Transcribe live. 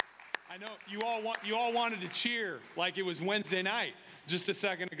I know you all wanted to cheer like it was Wednesday night just a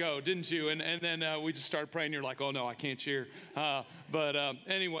second ago, didn't you? And then we just started praying. You're like, oh no, I can't cheer. But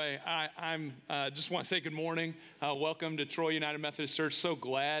anyway, I'm just want to say good morning. Welcome to Troy United Methodist Church. So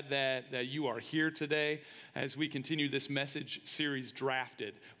glad that you are here today as we continue this message series,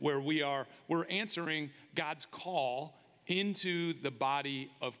 Drafted, where we're answering God's call into the body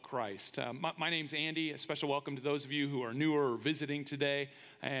of Christ. My name's Andy. A special welcome to those of you who are newer or visiting today.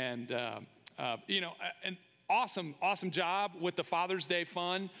 And, an awesome job with the Father's Day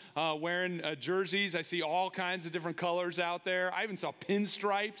fun, wearing jerseys. I see all kinds of different colors out there. I even saw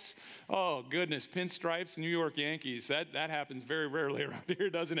pinstripes. Oh, goodness, pinstripes, New York Yankees. That happens very rarely around here,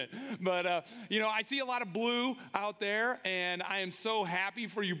 doesn't it? But, I see a lot of blue out there, and I am so happy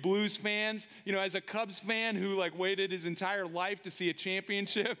for you Blues fans. As a Cubs fan who, waited his entire life to see a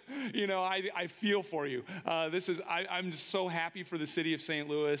championship, I feel for you. I'm just so happy for the city of St.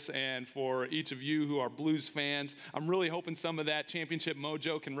 Louis and for each of you who are Blues fans. I'm really hoping some of that championship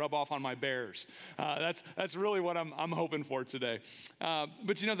mojo can rub off on my Bears. That's really what I'm hoping for today.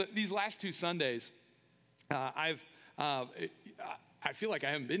 But these last two Sundays, I feel like I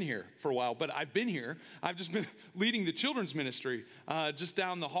haven't been here for a while, but I've been here. I've just been leading the children's ministry just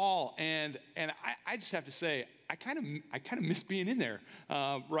down the hall, and I just have to say, I kind of miss being in there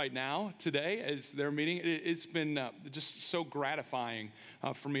right now today as they're meeting. It's been just so gratifying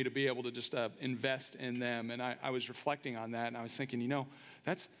for me to be able to just invest in them, and I was reflecting on that, and I was thinking,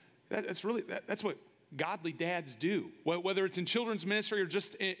 that's what godly dads do, whether it's in children's ministry or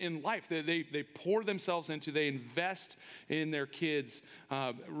just in life. They pour themselves into, they invest in their kids,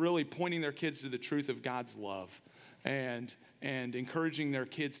 really pointing their kids to the truth of God's love and encouraging their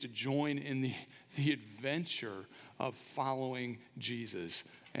kids to join in the adventure of following Jesus.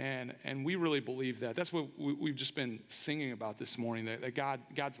 And we really believe that. That's what we've just been singing about this morning, that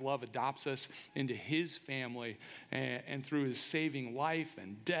God's love adopts us into his family and through his saving life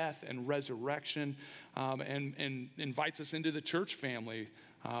and death and resurrection, and invites us into the church family,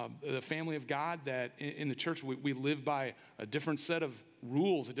 the family of God, that in the church we live by a different set of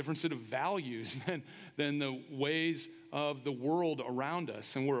rules, a different set of values than the ways of the world around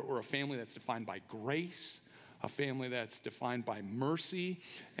us. And we're a family that's defined by grace, a family that's defined by mercy,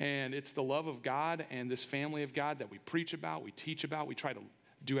 and it's the love of God and this family of God that we preach about, we teach about, we try to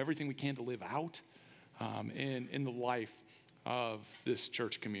do everything we can to live out in the life of this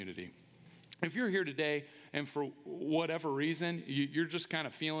church community. If you're here today and for whatever reason, you're just kind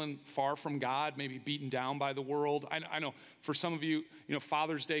of feeling far from God, maybe beaten down by the world. I know for some of you,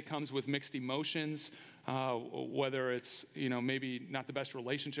 Father's Day comes with mixed emotions, whether it's, maybe not the best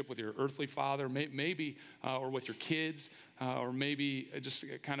relationship with your earthly father, maybe, or with your kids, or maybe just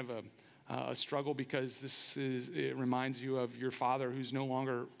kind of a struggle because it reminds you of your father who's no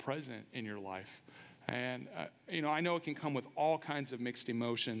longer present in your life. And, I know it can come with all kinds of mixed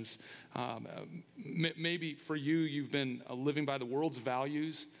emotions. Maybe for you, you've been living by the world's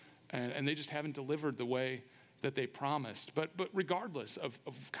values, and they just haven't delivered the way that they promised. But regardless of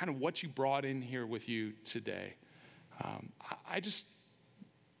kind of what you brought in here with you today, I just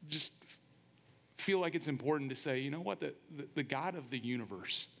feel like it's important to say, you know what, the God of the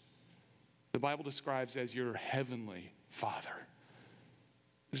universe, the Bible describes as your heavenly Father,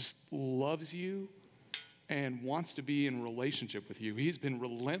 just loves you and wants to be in relationship with you. He's been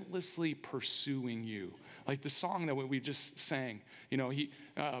relentlessly pursuing you. Like the song that we just sang,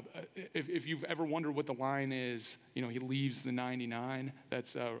 if you've ever wondered what the line is, he leaves the 99.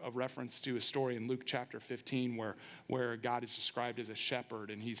 That's a reference to a story in Luke chapter 15 where God is described as a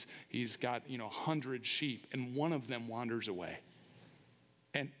shepherd, and he's got 100 sheep, and one of them wanders away.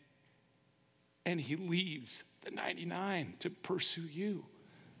 And he leaves the 99 to pursue you.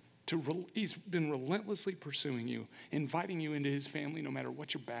 He's been relentlessly pursuing you, inviting you into his family, no matter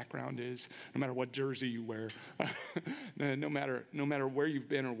what your background is, no matter what jersey you wear, no matter where you've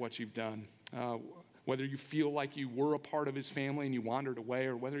been or what you've done, whether you feel like you were a part of his family and you wandered away,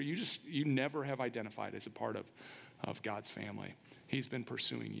 or whether you never have identified as a part of God's family. He's been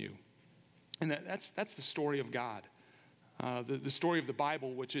pursuing you. And that's the story of God. The story of the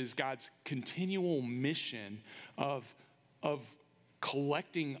Bible, which is God's continual mission of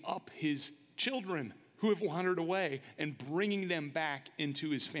collecting up his children who have wandered away and bringing them back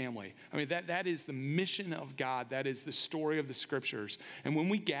into his family. I mean, that is the mission of God. That is the story of the scriptures. And when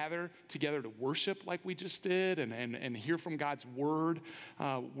we gather together to worship like we just did and hear from God's word,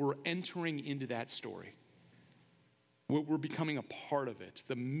 we're entering into that story. We're becoming a part of it,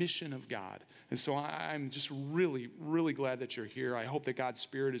 the mission of God. And so I'm just really, really glad that you're here. I hope that God's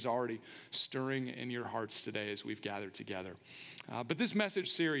Spirit is already stirring in your hearts today as we've gathered together. But this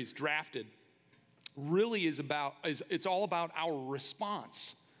message series, Drafted, really it's all about our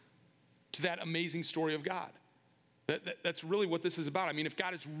response to that amazing story of God. That's really what this is about. I mean, if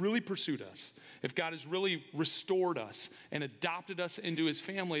God has really pursued us, if God has really restored us and adopted us into his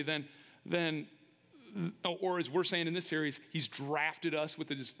family, then or as we're saying in this series, he's drafted us with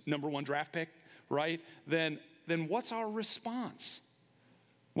his number one draft pick, right? Then what's our response?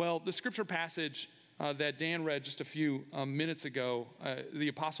 Well, the scripture passage that Dan read just a few minutes ago, the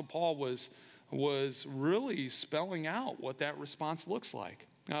Apostle Paul was really spelling out what that response looks like.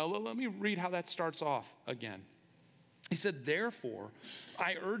 Let me read how that starts off again. He said, therefore,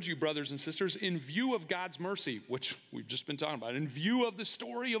 I urge you, brothers and sisters, in view of God's mercy, which we've just been talking about, in view of the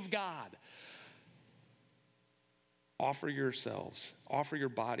story of God, offer your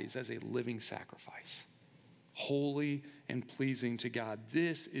bodies as a living sacrifice, holy and pleasing to God.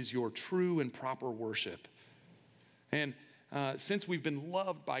 This is your true and proper worship. And since we've been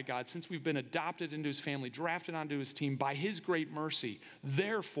loved by God, since we've been adopted into his family, drafted onto his team by his great mercy,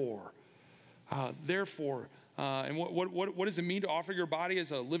 therefore, and what does it mean to offer your body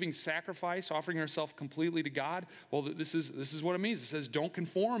as a living sacrifice, offering yourself completely to God? Well, this is what it means. It says, don't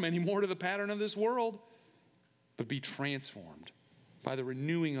conform anymore to the pattern of this world, but be transformed by the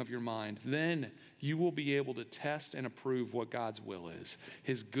renewing of your mind. Then you will be able to test and approve what God's will is,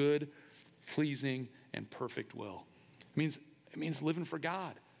 his good, pleasing, and perfect will. It means living for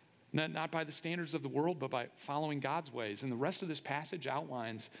God, not by the standards of the world, but by following God's ways. And the rest of this passage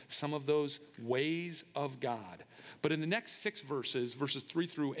outlines some of those ways of God. But in the next 6 verses 3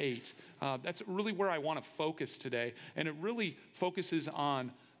 through 8, that's really where I want to focus today. And it really focuses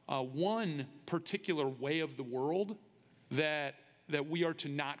on one particular way of the world that we are to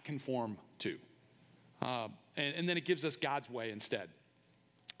not conform to. And then it gives us God's way instead.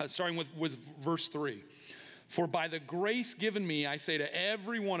 Starting with verse 3. For by the grace given me, I say to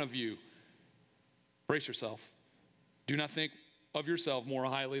every one of you, brace yourself, do not think of yourself more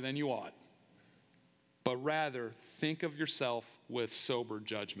highly than you ought, but rather think of yourself with sober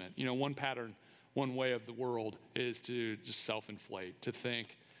judgment. You know, one way of the world is to just self-inflate, to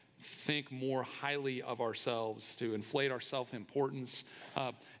think more highly of ourselves, to inflate our self-importance.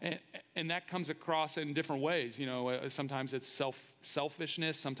 And that comes across in different ways. You know, sometimes it's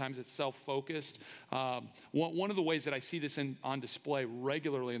selfishness, sometimes it's self-focused. One of the ways that I see this on display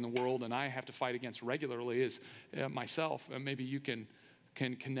regularly in the world, and I have to fight against regularly, is myself, and maybe you can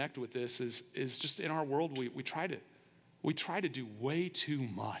connect with this, is just in our world, we try to do way too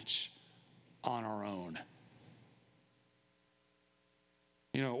much on our own.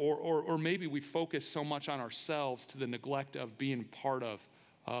 You know, or maybe we focus so much on ourselves to the neglect of being part of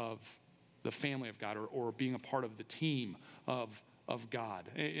the family of God, or being a part of the team of God.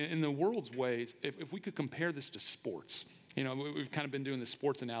 In the world's ways, if we could compare this to sports, you know, we've kind of been doing the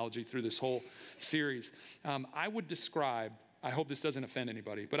sports analogy through this whole series. I would describe, I hope this doesn't offend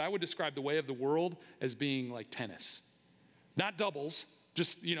anybody, but I would describe the way of the world as being like tennis. Not doubles,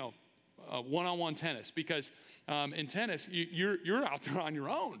 just, you know, one-on-one tennis, because in tennis, you're out there on your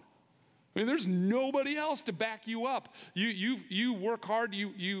own. I mean, there's nobody else to back you up. You work hard.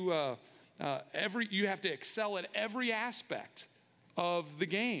 You have to excel at every aspect of the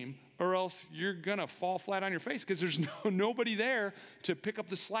game, or else you're gonna fall flat on your face because there's nobody there to pick up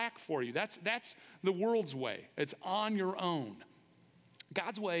the slack for you. That's the world's way. It's on your own.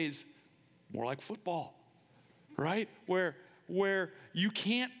 God's way is more like football, right? Where you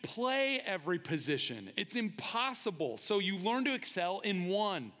can't play every position. It's impossible. So you learn to excel in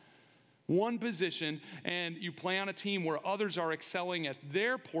one position, and you play on a team where others are excelling at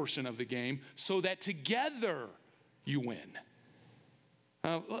their portion of the game so that together you win.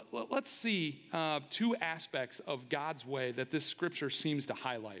 Let's see 2 aspects of God's way that this scripture seems to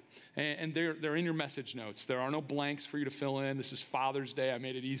highlight. And they're in your message notes. There are no blanks for you to fill in. This is Father's Day. I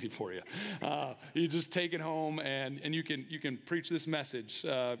made it easy for you. You just take it home, and you can preach this message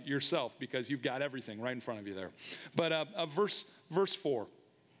yourself because you've got everything right in front of you there. But verse 4.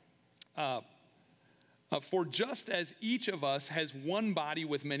 For just as each of us has one body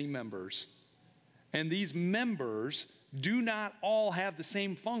with many members, and these members do not all have the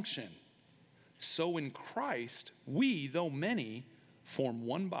same function, so in Christ, we, though many, form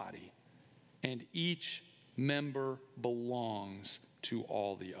one body, and each member belongs to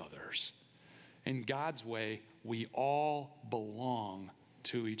all the others. In God's way, we all belong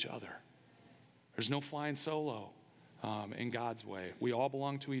to each other. There's no flying solo. in God's way. We all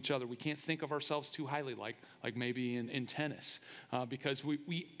belong to each other. We can't think of ourselves too highly, like maybe in tennis, because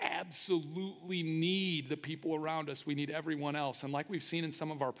we absolutely need the people around us. We need everyone else. And like we've seen in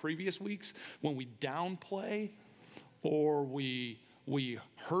some of our previous weeks, when we downplay or we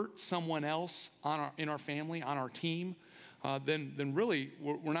hurt someone else in our family, on our team, then really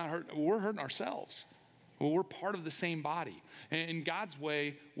we're not hurting. We're hurting ourselves. Well, we're part of the same body. And in God's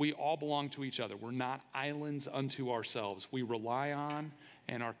way, we all belong to each other. We're not islands unto ourselves. We rely on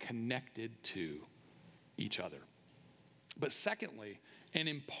and are connected to each other. But secondly, and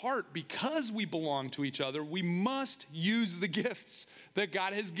in part because we belong to each other, we must use the gifts that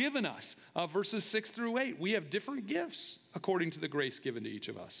God has given us. Verses 6 through 8, we have different gifts according to the grace given to each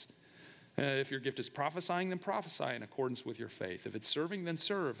of us. If your gift is prophesying, then prophesy in accordance with your faith. If it's serving, then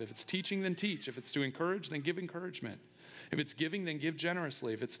serve. If it's teaching, then teach. If it's to encourage, then give encouragement. If it's giving, then give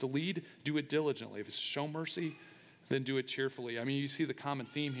generously. If it's to lead, do it diligently. If it's to show mercy, then do it cheerfully. I mean, you see the common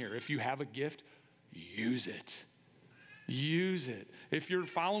theme here. If you have a gift, use it. Use it. If you're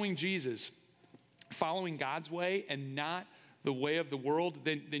following Jesus, following God's way and not the way of the world,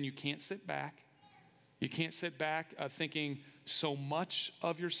 then you can't sit back. You can't sit back thinking so much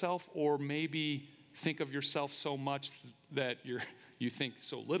of yourself, or maybe think of yourself so much that you think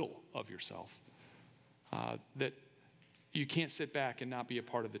so little of yourself. That you can't sit back and not be a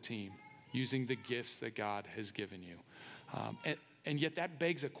part of the team, using the gifts that God has given you. And yet that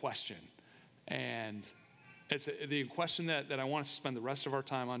begs a question. And it's the question that I want to spend the rest of our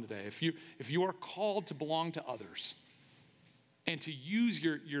time on today. If you are called to belong to others and to use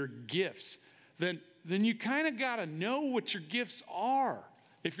your gifts, then you kind of got to know what your gifts are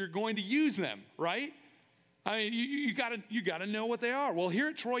if you're going to use them, right? I mean, you got to know what they are. Well, here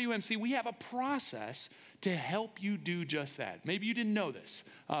at Troy UMC, we have a process to help you do just that. Maybe you didn't know this,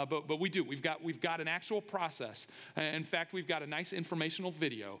 but we do. We've got an actual process. In fact, we've got a nice informational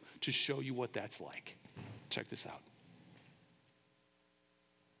video to show you what that's like. Check this out.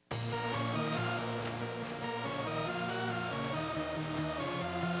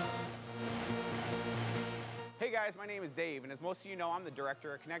 Hey guys, my name is Dave, and as most of you know, I'm the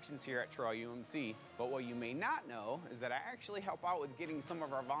Director of Connections here at Troy UMC. But what you may not know is that I actually help out with getting some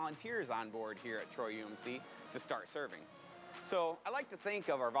of our volunteers on board here at Troy UMC to start serving. So I like to think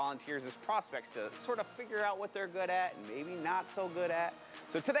of our volunteers as prospects to sort of figure out what they're good at and maybe not so good at.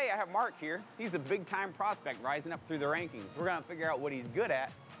 So today I have Mark here. He's a big-time prospect rising up through the rankings. We're going to figure out what he's good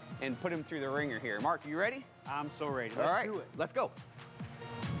at and put him through the ringer here. Mark, you ready? I'm so ready. Let's do it. Let's go.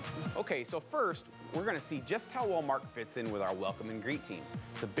 Okay, so first, we're going to see just how well Mark fits in with our welcome and greet team.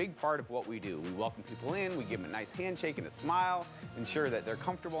 It's a big part of what we do. We welcome people in, we give them a nice handshake and a smile, ensure that they're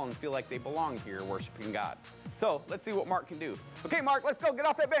comfortable and feel like they belong here worshiping God. So let's see what Mark can do. Okay, Mark, let's go. Get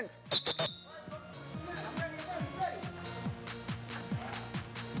off that bench.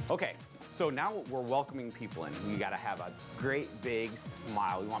 Okay, so now we're welcoming people in. We got to have a great big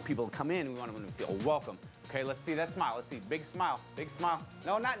smile. We want people to come in. We want them to feel welcome. Okay, let's see that smile. Let's see, big smile, big smile.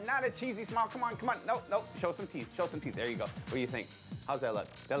 No, not a cheesy smile. Come on, come on. No, no, show some teeth, show some teeth. There you go. What do you think? How's that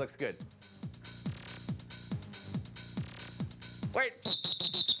look? That looks good. Wait.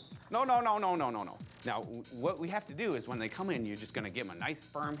 No. Now, what we have to do is when they come in, you're just gonna give them a nice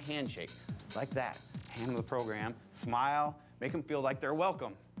firm handshake, like that. Hand them the program, smile, make them feel like they're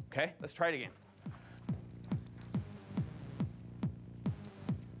welcome. Okay, let's try it again.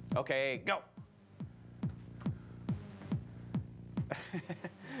 Okay, go.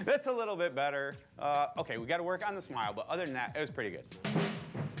 That's a little bit better. Okay, we got to work on the smile, but other than that, it was pretty good.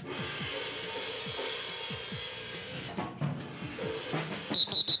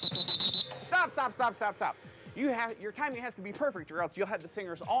 Stop. Your timing has to be perfect, or else you'll have the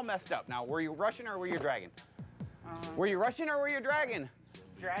singers all messed up. Now, were you rushing or were you dragging? Were you rushing or were you dragging?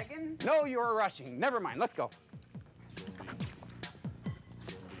 Dragon? No, you were rushing. Never mind. Let's go.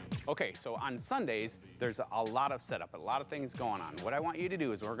 Okay, so on Sundays, there's a lot of setup, a lot of things going on. What I want you to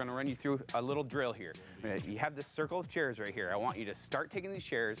do is we're going to run you through a little drill here. You have this circle of chairs right here. I want you to start taking these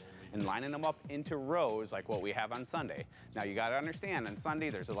chairs and lining them up into rows like what we have on Sunday. Now, you got to understand, on Sunday,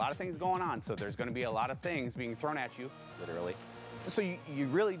 there's a lot of things going on, so there's going to be a lot of things being thrown at you, literally. So you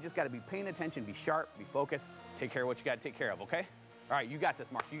really just got to be paying attention, be sharp, be focused, take care of what you got to take care of, okay? All right, you got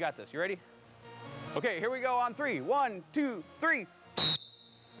this, Mark. You got this. You ready? Okay, here we go on 3. 1, 2, 3.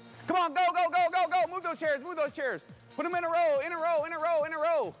 Come on, go. Move those chairs. Put them in a row.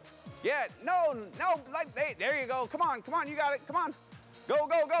 Yeah, no, there you go. Come on, you got it. Come on. Go.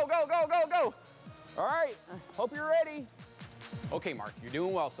 All right, hope you're ready. Okay, Mark, you're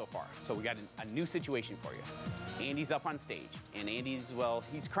doing well so far. So we got a new situation for you. Andy's up on stage, and Andy's, well,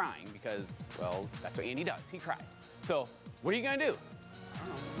 he's crying because, well, that's what Andy does. He cries. So what are you going to do?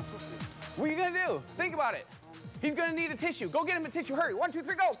 What are you going to do? Think about it. He's going to need a tissue. Go get him a tissue. Hurry. 1, 2,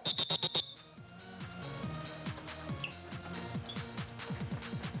 3, go.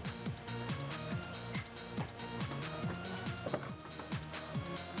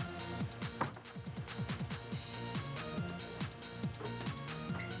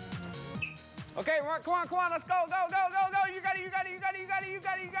 Okay, Mark, come on, let's go. You got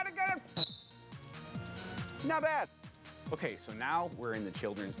it. Not bad. Okay, so now we're in the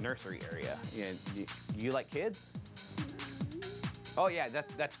children's nursery area. You like kids? Oh yeah,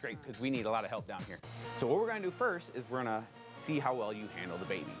 that's great because we need a lot of help down here. So what we're gonna do first is we're gonna see how well you handle the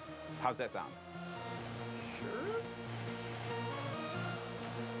babies. How's that sound? Sure.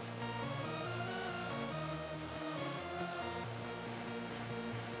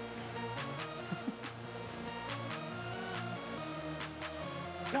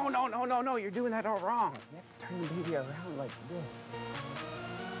 No, you're doing that all wrong. You have to turn the baby around like this.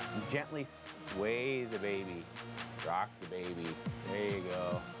 You gently sway the baby. Rock the baby. There you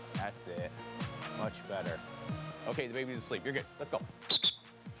go. That's it. Much better. Okay, the baby's asleep. You're good. Let's go.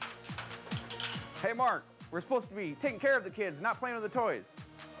 Hey, Mark, we're supposed to be taking care of the kids, not playing with the toys.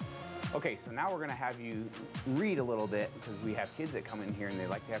 Okay, so now we're going to have you read a little bit because we have kids that come in here and they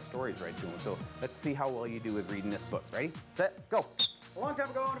like to have stories read to them. So let's see how well you do with reading this book. Ready, set, go. A long time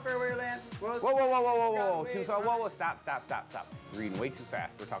ago on a fairway land was... Whoa, stop. You're reading way too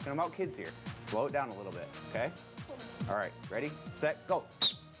fast. We're talking about kids here. Slow it down a little bit, okay? All right, ready, set, go.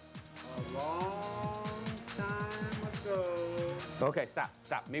 A long time ago. Okay, stop.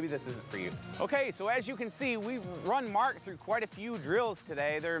 Maybe this isn't for you. Okay, so as you can see, we've run Mark through quite a few drills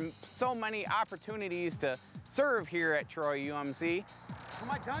today. There are so many opportunities to serve here at Troy UMC. Am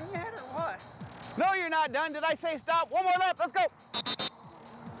I done yet or what? No, you're not done. Did I say stop? One more lap, let's go.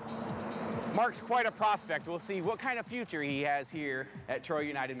 Mark's quite a prospect. We'll see what kind of future he has here at Troy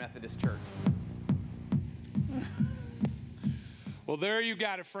United Methodist Church. Well, there you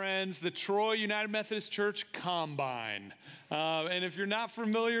got it, friends. The Troy United Methodist Church Combine. And if you're not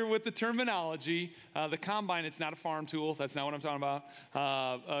familiar with the terminology, the Combine, it's not a farm tool. That's not what I'm talking about.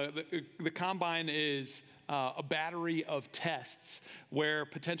 The Combine is a battery of tests where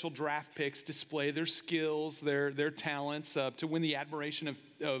potential draft picks display their skills, their talents to win the admiration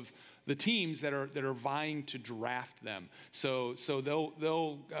of the teams that are vying to draft them. So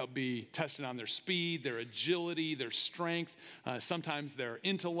they'll be tested on their speed, their agility, their strength, sometimes their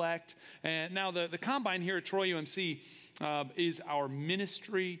intellect. And now the Combine here at Troy UMC is our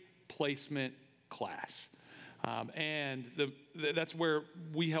ministry placement class. And that's where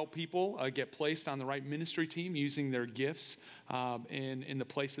we help people get placed on the right ministry team using their gifts in the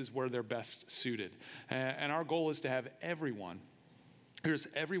places where they're best suited. And our goal is to have everyone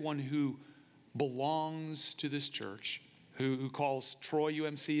who belongs to this church, who calls Troy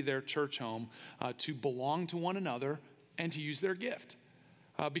UMC their church home, to belong to one another and to use their gift.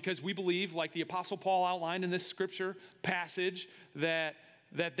 Because we believe, like the Apostle Paul outlined in this scripture passage,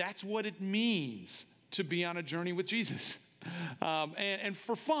 that's what it means to be on a journey with Jesus. And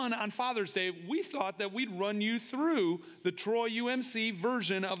for fun, on Father's Day, we thought that we'd run you through the Troy UMC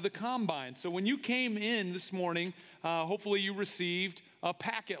version of the Combine. So when you came in this morning, hopefully you received a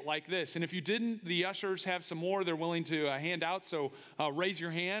packet like this. And if you didn't, the ushers have some more they're willing to hand out. So raise your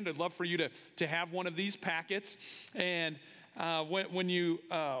hand. I'd love for you to have one of these packets. And when you...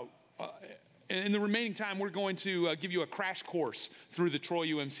 in the remaining time, we're going to give you a crash course through the Troy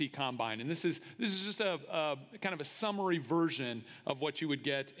UMC Combine. And this is just a kind of a summary version of what you would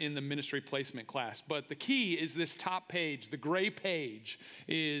get in the ministry placement class. But the key is this top page, the gray page,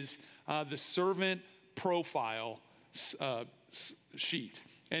 is the servant profile sheet.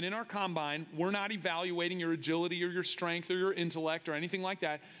 And in our Combine, we're not evaluating your agility or your strength or your intellect or anything like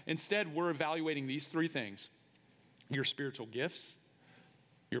that. Instead, we're evaluating these three things: your spiritual gifts,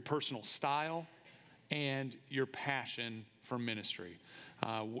 your personal style, and your passion for ministry.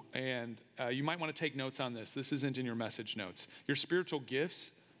 You might want to take notes on this. This isn't in your message notes. Your spiritual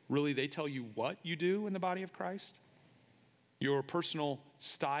gifts, really, they tell you what you do in the body of Christ. Your personal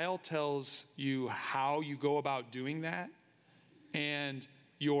style tells you how you go about doing that. And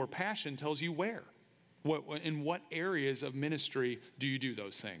your passion tells you where. In what areas of ministry do you do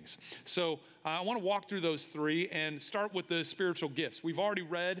those things? So I want to walk through those three and start with the spiritual gifts. We've already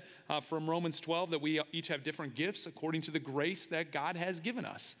read from Romans 12 that we each have different gifts according to the grace that God has given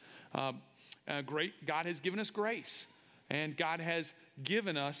us. God has given us grace, and God has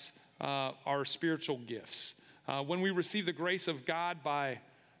given us our spiritual gifts. When we receive the grace of God by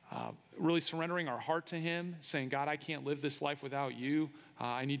really surrendering our heart to Him, saying, God, I can't live this life without you.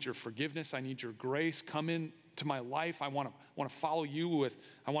 I need your forgiveness. I need your grace. Come to my life. I want to follow you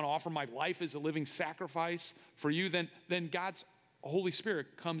I want to offer my life as a living sacrifice for you. Then God's Holy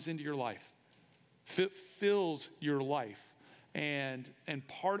Spirit comes into your life, fills your life. And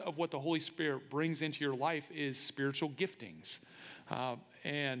part of what the Holy Spirit brings into your life is spiritual giftings.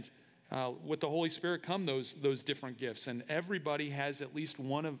 With the Holy Spirit come those different gifts. And everybody has at least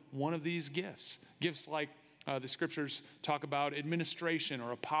one of these gifts. Gifts like the scriptures talk about administration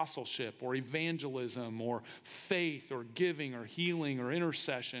or apostleship or evangelism or faith or giving or healing or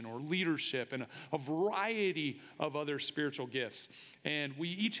intercession or leadership and a variety of other spiritual gifts. And we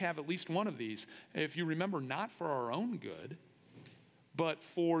each have at least one of these. If you remember, not for our own good, but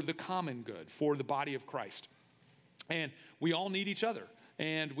for the common good, for the body of Christ. And we all need each other,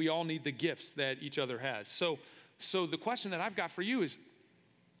 and we all need the gifts that each other has. So the question that I've got for you is,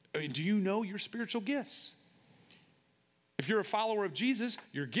 do you know your spiritual gifts? If you're a follower of Jesus,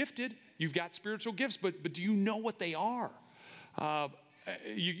 you're gifted, you've got spiritual gifts, but do you know what they are?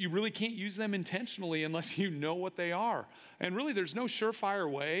 You really can't use them intentionally unless you know what they are. And really, there's no surefire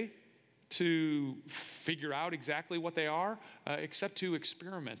way to figure out exactly what they are, except to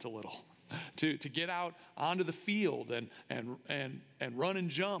experiment a little, to get out onto the field and run and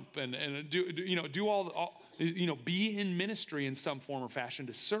jump and do all be in ministry in some form or fashion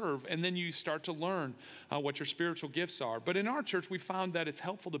to serve, and then you start to learn what your spiritual gifts are. But in our church, we found that it's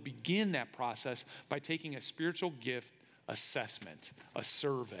helpful to begin that process by taking a spiritual gift assessment, a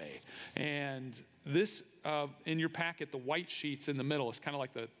survey. And this, in your packet, the white sheets in the middle is kind of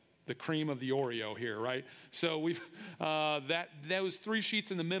like the cream of the Oreo here, right? So we've those 3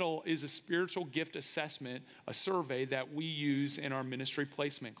 sheets in the middle is a spiritual gift assessment, a survey that we use in our ministry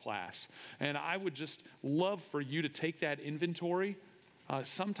placement class. And I would just love for you to take that inventory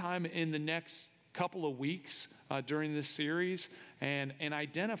sometime in the next couple of weeks during this series and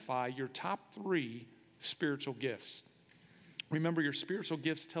identify your top 3 spiritual gifts. Remember, your spiritual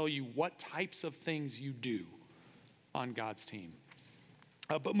gifts tell you what types of things you do on God's team.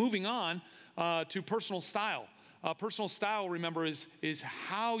 But moving on to personal style. Personal style, remember, is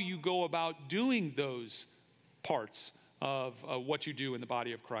how you go about doing those parts of what you do in the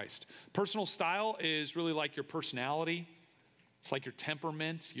body of Christ. Personal style is really like your personality. It's like your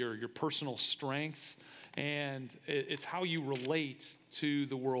temperament, your personal strengths, and it's how you relate to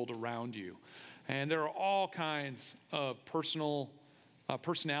the world around you. And there are all kinds of personality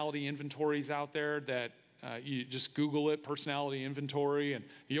inventories out there that you just Google it, personality inventory, and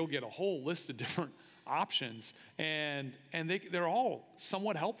you'll get a whole list of different options. And they're all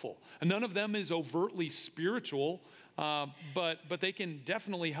somewhat helpful. And none of them is overtly spiritual, but they can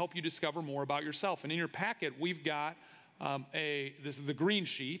definitely help you discover more about yourself. And in your packet, we've got this is the green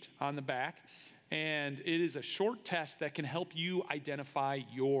sheet on the back, and it is a short test that can help you identify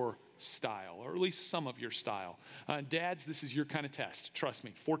your style, or at least some of your style. Dads, this is your kind of test. Trust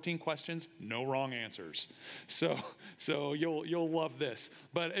me, 14 questions, no wrong answers. So you'll love this.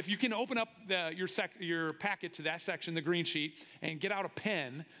 But if you can open up your packet to that section, the green sheet, and get out a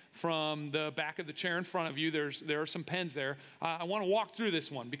pen from the back of the chair in front of you, there are some pens there. I want to walk through this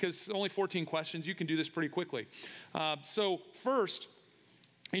one because only 14 questions. You can do this pretty quickly. So first,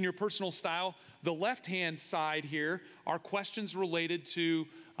 in your personal style, the left-hand side here are questions related to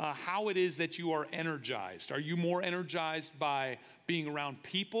how it is that you are energized. Are you more energized by being around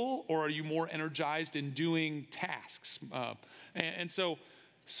people, or are you more energized in doing tasks?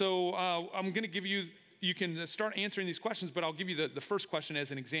 So I'm going to give you can start answering these questions, but I'll give you the first question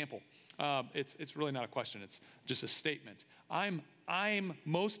as an example. It's really not a question. It's just a statement. I'm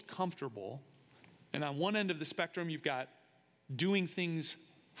most comfortable, and on one end of the spectrum, you've got doing things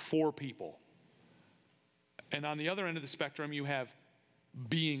for people. And on the other end of the spectrum, you have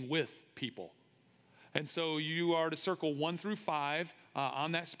being with people. And so you are to circle 1 through 5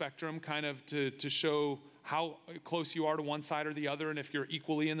 on that spectrum, kind of to show how close you are to one side or the other. And if you're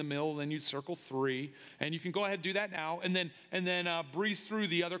equally in the middle, then you'd circle 3. And you can go ahead and do that now, and then breeze through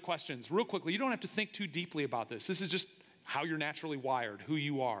the other questions real quickly. You don't have to think too deeply about this. This is just how you're naturally wired, who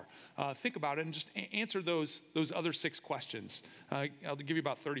you are. Think about it and just answer those other 6 questions. I'll give you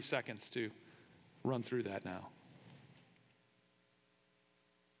about 30 seconds to run through that now.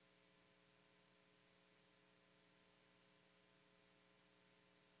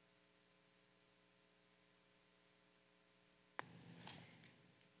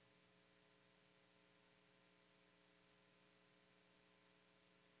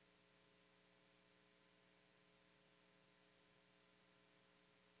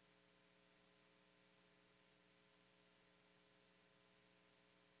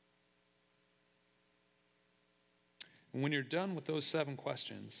 And when you're done with those 7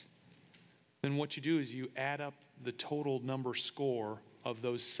 questions, then what you do is you add up the total number score of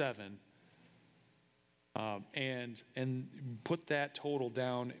those 7 and put that total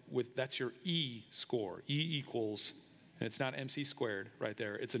down with, that's your E score. E equals, and it's not MC squared right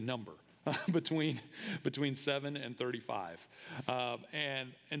there, it's a number between 7 and 35.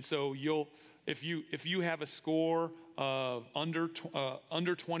 And so if you have a score of under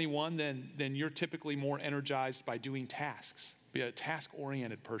 21, then you're typically more energized by doing tasks. Be a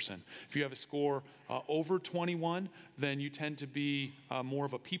task-oriented person. If you have a score over 21, then you tend to be more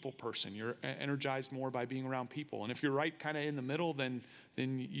of a people person. You're energized more by being around people. And if you're right kind of in the middle, then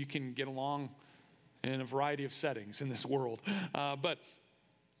you can get along in a variety of settings in this world. But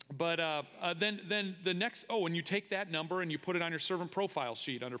then the next, and you take that number and you put it on your servant profile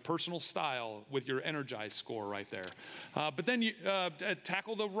sheet under personal style with your energized score right there. But then you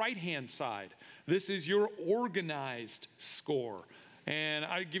tackle the right-hand side. This is your organized score. And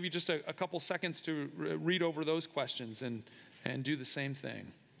I give you just a couple seconds to read over those questions and do the same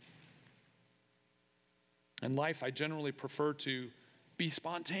thing. In life, I generally prefer to be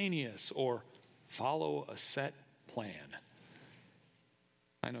spontaneous or follow a set plan.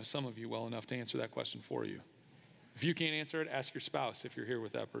 I know some of you well enough to answer that question for you. If you can't answer it, ask your spouse if you're here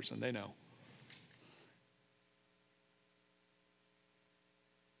with that person. They know.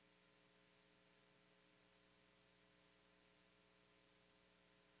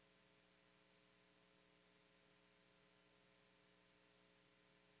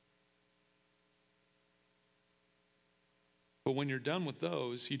 But when you're done with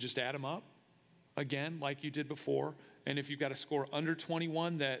those, you just add them up again like you did before. And if you've got a score under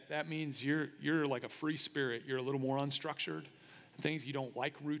 21, that means you're like a free spirit. You're a little more unstructured. Things you don't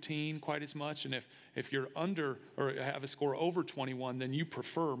like routine quite as much. And if you're under or have a score over 21, then you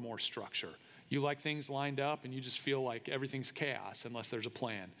prefer more structure. You like things lined up and you just feel like everything's chaos unless there's a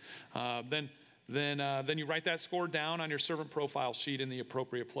plan. Then you write that score down on your servant profile sheet in the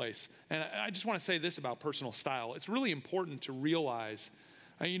appropriate place. And I just want to say this about personal style. It's really important to realize,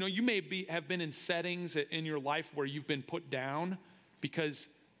 you may have been in settings in your life where you've been put down because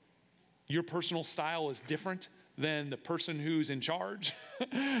your personal style is different than the person who's in charge.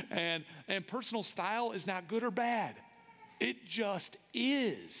 and personal style is not good or bad. It just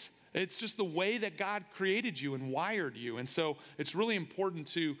is. It's just the way that God created you and wired you. And so it's really important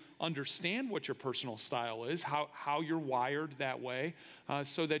to understand what your personal style is, how you're wired that way,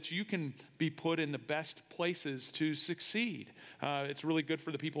 so that you can be put in the best places to succeed. It's really good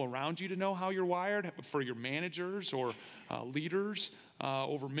for the people around you to know how you're wired, for your managers or leaders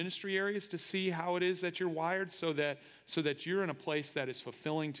over ministry areas to see how it is that you're wired, so that you're in a place that is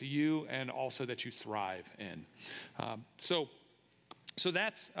fulfilling to you and also that you thrive in. So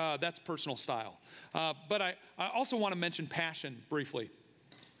that's personal style. But I also want to mention passion briefly.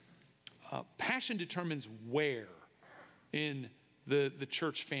 Passion determines where in the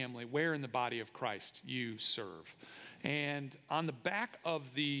church family, where in the body of Christ you serve. And on the back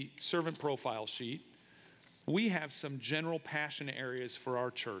of the servant profile sheet, we have some general passion areas for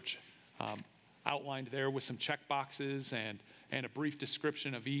our church outlined there with some check boxes and a brief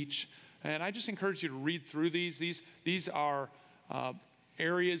description of each. And I just encourage you to read through these. These are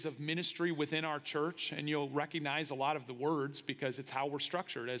areas of ministry within our church, and you'll recognize a lot of the words because it's how we're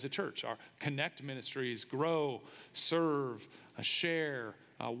structured as a church. Our connect ministries: grow, serve, share,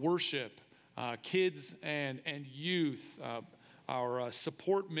 worship, kids and youth, our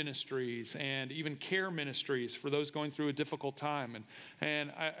support ministries, and even care ministries for those going through a difficult time.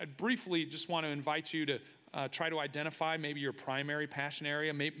 And I briefly just want to invite you to try to identify maybe your primary passion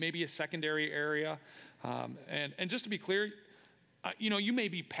area, maybe a secondary area. And just to be clear, you may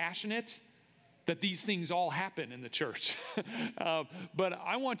be passionate that these things all happen in the church. But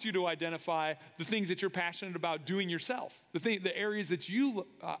I want you to identify the things that you're passionate about doing yourself, the areas that you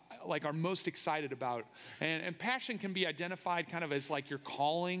are most excited about. And passion can be identified kind of as like your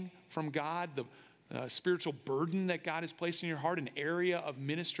calling from God, the spiritual burden that God has placed in your heart, an area of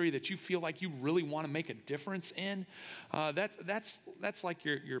ministry that you feel like you really want to make a difference in. That's like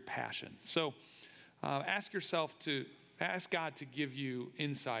your passion. So ask God to give you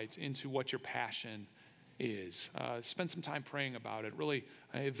insight into what your passion is. Spend some time praying about it. Really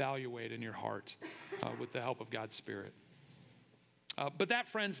evaluate in your heart with the help of God's Spirit. But that,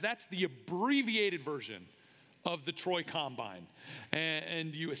 friends, that's the abbreviated version of the Troy Combine.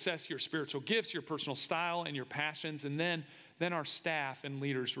 And you assess your spiritual gifts, your personal style, and your passions. And then our staff and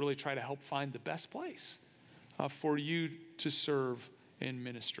leaders really try to help find the best place for you to serve in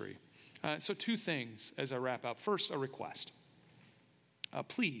ministry. So 2 things as I wrap up. First, a request.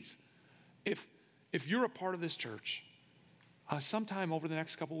 Please, if you're a part of this church, sometime over the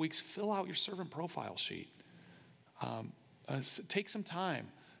next couple weeks, fill out your servant profile sheet. Take some time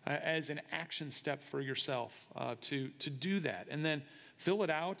as an action step for yourself to do that. And then fill it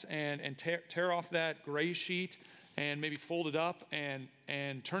out and tear off that gray sheet and maybe fold it up and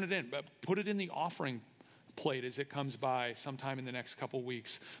turn it in. But put it in the offering plate as it comes by sometime in the next couple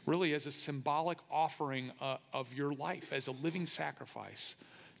weeks, really as a symbolic offering of your life as a living sacrifice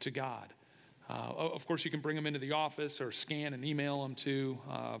to God. Of course, you can bring them into the office or scan and email them too,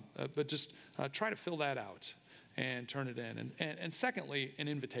 but just try to fill that out and turn it in. And secondly, an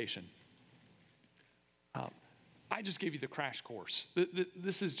invitation. I just gave you the crash course.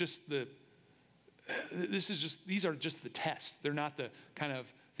 These are just the tests. They're not the kind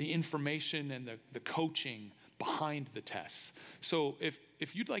of the information and the coaching behind the tests. So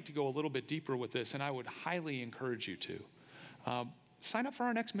if you'd like to go a little bit deeper with this, and I would highly encourage you to, sign up for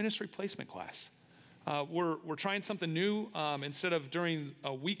our next ministry placement class. We're trying something new. Instead of during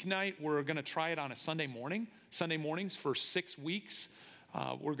a weeknight, we're going to try it on a Sunday mornings for 6 weeks.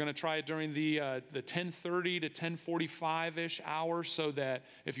 We're going to try it during the 10:30 to 10:45-ish hour so that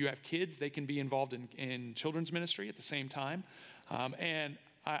if you have kids, they can be involved in children's ministry at the same time. And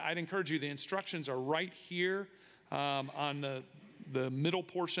I'd encourage you, the instructions are right here on the middle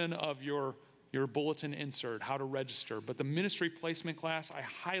portion of your bulletin insert, how to register. But the ministry placement class, I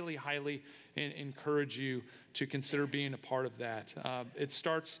highly, highly encourage you to consider being a part of that. It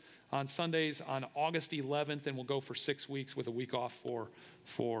starts on Sundays on August 11th, and we'll go for 6 weeks with a week off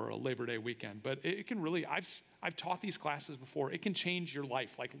for a Labor Day weekend. But it can really, I've taught these classes before. It can change your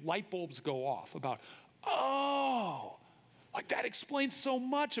life. Like light bulbs go off about, like that explains so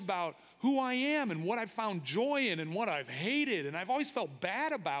much about who I am and what I've found joy in and what I've hated. And I've always felt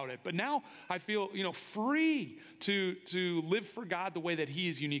bad about it. But now I feel, free to live for God the way that he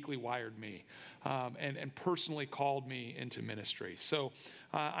has uniquely wired me and personally called me into ministry. So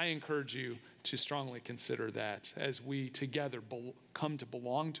I encourage you to strongly consider that as we together come to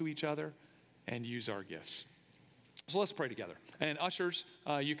belong to each other and use our gifts. So let's pray together. And ushers,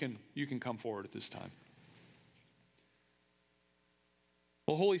 you can come forward at this time.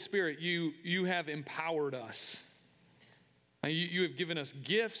 Well, Holy Spirit, you have empowered us. You have given us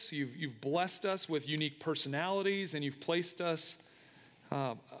gifts. You've blessed us with unique personalities, and you've placed us,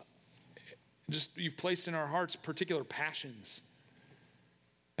 you've placed in our hearts particular passions.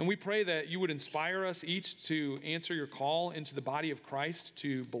 And we pray that you would inspire us each to answer your call into the body of Christ,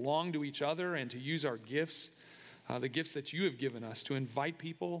 to belong to each other, and to use our gifts, the gifts that you have given us, to invite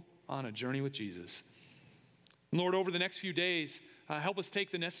people on a journey with Jesus. Lord, over the next few days, help us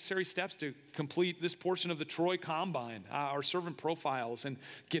take the necessary steps to complete this portion of the Troy Combine, our servant profiles, and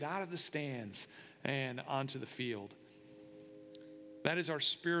get out of the stands and onto the field. That is our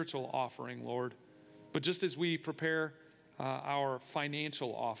spiritual offering, Lord. But just as we prepare our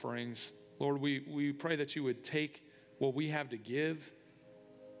financial offerings, Lord, we pray that you would take what we have to give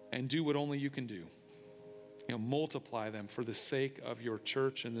and do what only you can do. Multiply them for the sake of your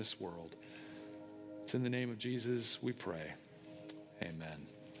church in this world. It's in the name of Jesus we pray. Amen.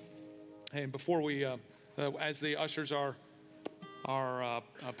 Hey, and before we, as the ushers are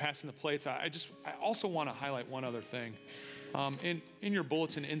passing the plates, I also want to highlight one other thing. In your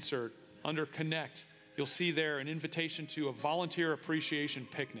bulletin insert under Connect, you'll see there an invitation to a volunteer appreciation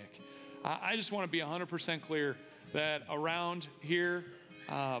picnic. I just want to be 100% clear that around here,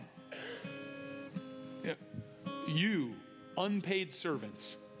 you, unpaid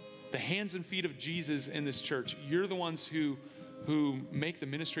servants, the hands and feet of Jesus in this church, you're the ones who make the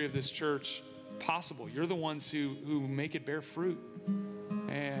ministry of this church possible. You're the ones who make it bear fruit.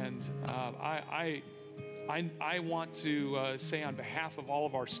 And I want to say on behalf of all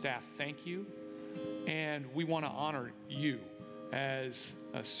of our staff, thank you. And we want to honor you as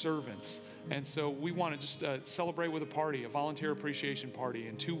servants. And so we want to just celebrate with a party, a volunteer appreciation party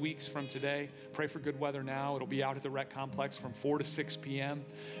in 2 weeks from today. Pray for good weather now. It'll be out at the rec complex from 4 to 6 p.m.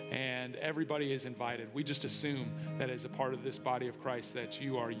 And everybody is invited. We just assume that as a part of this body of Christ that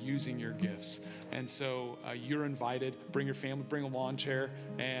you are using your gifts. And so you're invited. Bring your family, bring a lawn chair,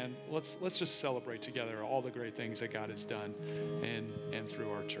 and let's just celebrate together all the great things that God has done and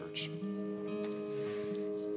through our church.